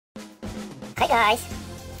guys!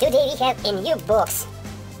 Today we have a new box.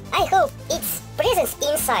 I hope it's presents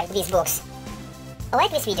inside this box. Like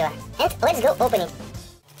this video and let's go open it.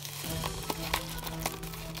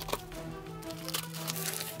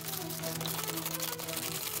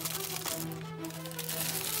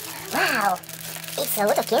 Wow! It's a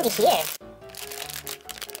lot of candy here.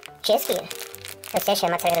 Чизки. Настоящая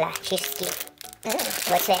моцарелла. Чизки.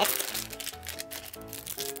 What's that?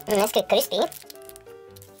 Несколько crispy.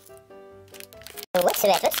 What's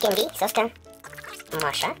that? What's candy? Соска.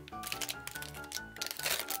 Маша.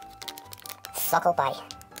 Сокол пай.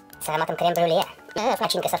 С ароматом крем-брюле.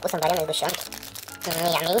 Начинка со вкусом вареной сгущенки.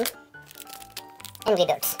 Yummy. Angry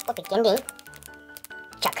Birds. Poppy candy.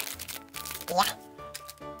 Чак. Yeah.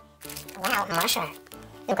 Вау, Маша.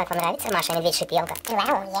 Ну как вам нравится, Маша, медведь-шипелка?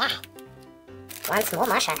 Вау, yeah. Once more,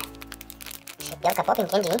 Маша. Шипелка Popping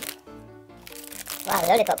candy. Вау,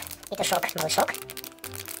 лоллипоп. Петушок, малышок.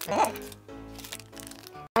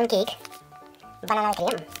 Панкейк. Банановый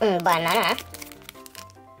крем. Банана.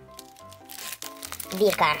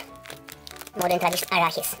 Бирка. Modern tradition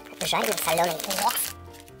арахис. Жареный, соленый. Yes.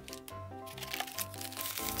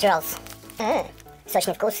 Trolls.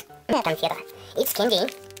 Сочный вкус. Конфета. It's candy.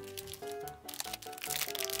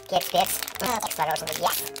 Кекс-пекс. Творожный.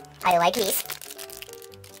 Yes. I like this.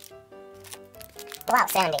 Wow,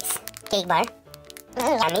 7 days. Cake bar.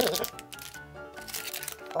 Yummy.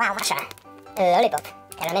 Wow, Маша. Lollipop.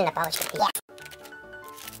 Карамельная палочка. Yes.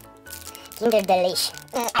 Kinder Delish.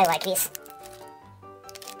 I like this.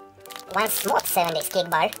 One smoked 7 days cake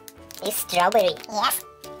bar is strawberry. Yes.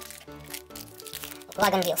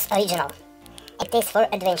 Wagon Wheels original. A taste for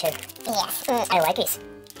adventure. Yes. I like this.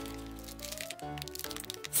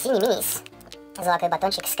 Sini Minis. Золотой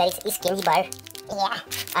батончик с корицей из Candy Bar. Yeah.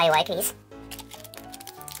 I like this.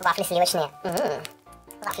 Вафли сливочные.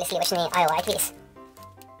 Вафли сливочные. I like this.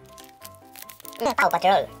 Paw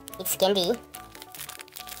Patrol. It's candy.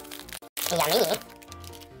 Yummy.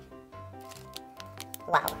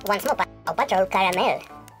 Wow. Once more Paw Patrol caramel.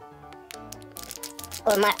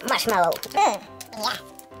 Or marshmallow. Yeah.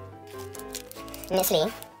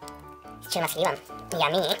 Мюсли. С черносливом.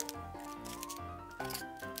 Yummy.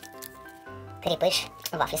 Крепыш.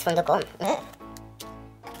 Вафли с фундуком.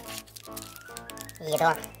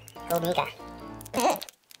 Ядро. Клубника.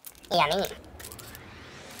 Yummy.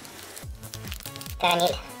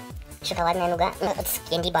 Карамель. Шоколадная нуга. It's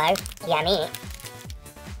Candy Bar. Yummy.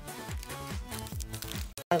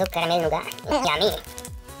 Фундук, карамель, нуга. Yummy.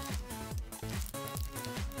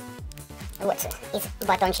 What's it? It's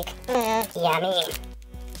батончик. Yummy.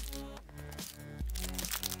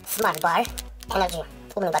 Smart Bar. Energy.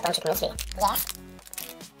 Умный батончик мюсли. Yes.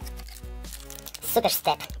 Super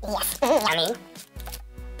Step. Yes. Yummy.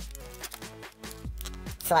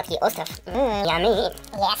 Сладкий остров. Yummy.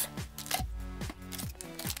 Yes.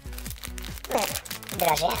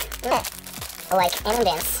 Дрожжи. Like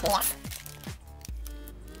M&M's. Yes.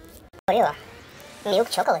 Oreo. Milk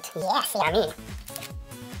chocolate. Yes. Yummy.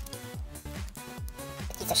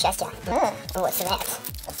 Птица счастья. What's that?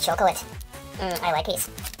 It's chocolate. I like this.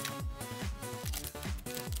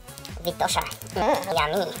 Витоша.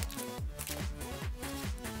 Yummy.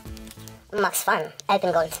 Max Fun.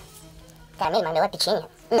 Alpengold. Карамель, мармелад, печенье.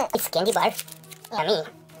 It's Candy Bar. Yummy.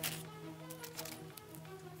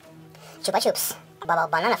 Chupa Chups. Bubble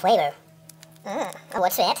banana flavor.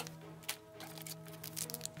 What's that?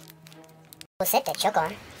 What's that? Choco.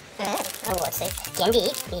 What's it?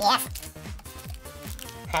 Candy. Yes.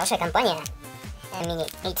 Хорошая компания. Mini.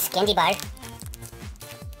 It's Candy Bar.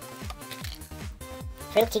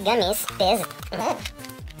 Fruity gummies. Pez.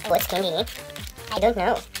 What's candy? I don't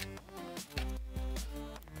know.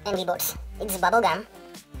 Angry Birds. It's bubble gum.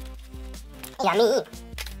 Yummy.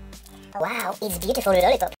 Wow, it's beautiful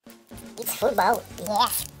lollipop. It's full bowl.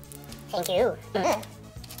 Yes. Thank you.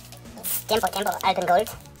 It's Tempo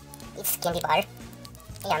Alpengold. It's Candy Bar.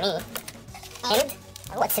 Yummy. And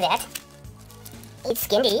what's that? It's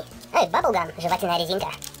candy. Bubblegum. Жевательная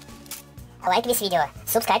резинка. Like this video.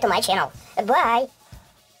 Subscribe to my channel. Bye.